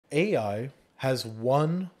AI has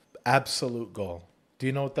one absolute goal. Do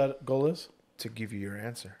you know what that goal is? To give you your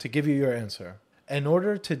answer. To give you your answer. In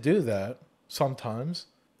order to do that, sometimes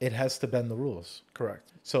it has to bend the rules.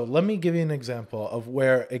 Correct. So let me give you an example of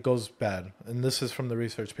where it goes bad. And this is from the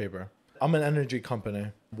research paper. I'm an energy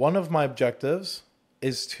company. One of my objectives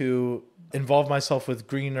is to involve myself with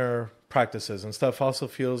greener practices instead of fossil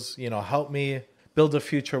fuels, help me build a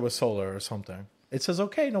future with solar or something. It says,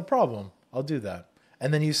 okay, no problem. I'll do that.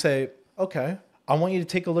 And then you say, okay, I want you to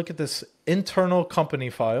take a look at this internal company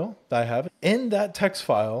file that I have. In that text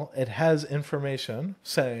file, it has information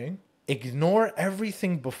saying, ignore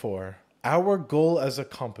everything before. Our goal as a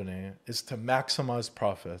company is to maximize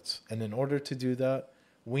profits. And in order to do that,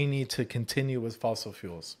 we need to continue with fossil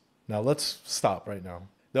fuels. Now let's stop right now.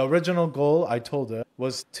 The original goal, I told it,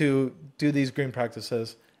 was to do these green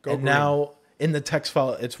practices. Go and green. Now in the text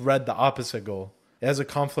file, it's read the opposite goal. It has a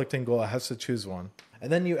conflicting goal. It has to choose one.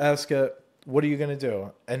 And then you ask it, what are you going to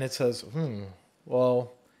do? And it says,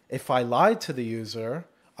 well, if I lied to the user,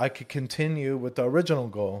 I could continue with the original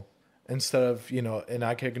goal instead of, and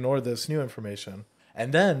I could ignore this new information.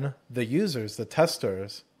 And then the users, the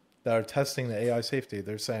testers that are testing the AI safety,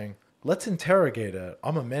 they're saying, let's interrogate it.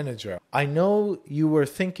 I'm a manager. I know you were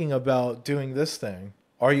thinking about doing this thing.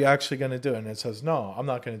 Are you actually going to do it? And it says, no, I'm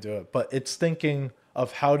not going to do it. But it's thinking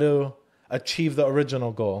of how to achieve the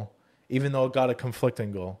original goal, even though it got a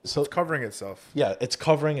conflicting goal. So it's covering itself. Yeah, it's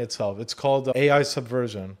covering itself. It's called AI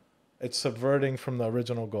subversion. It's subverting from the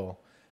original goal.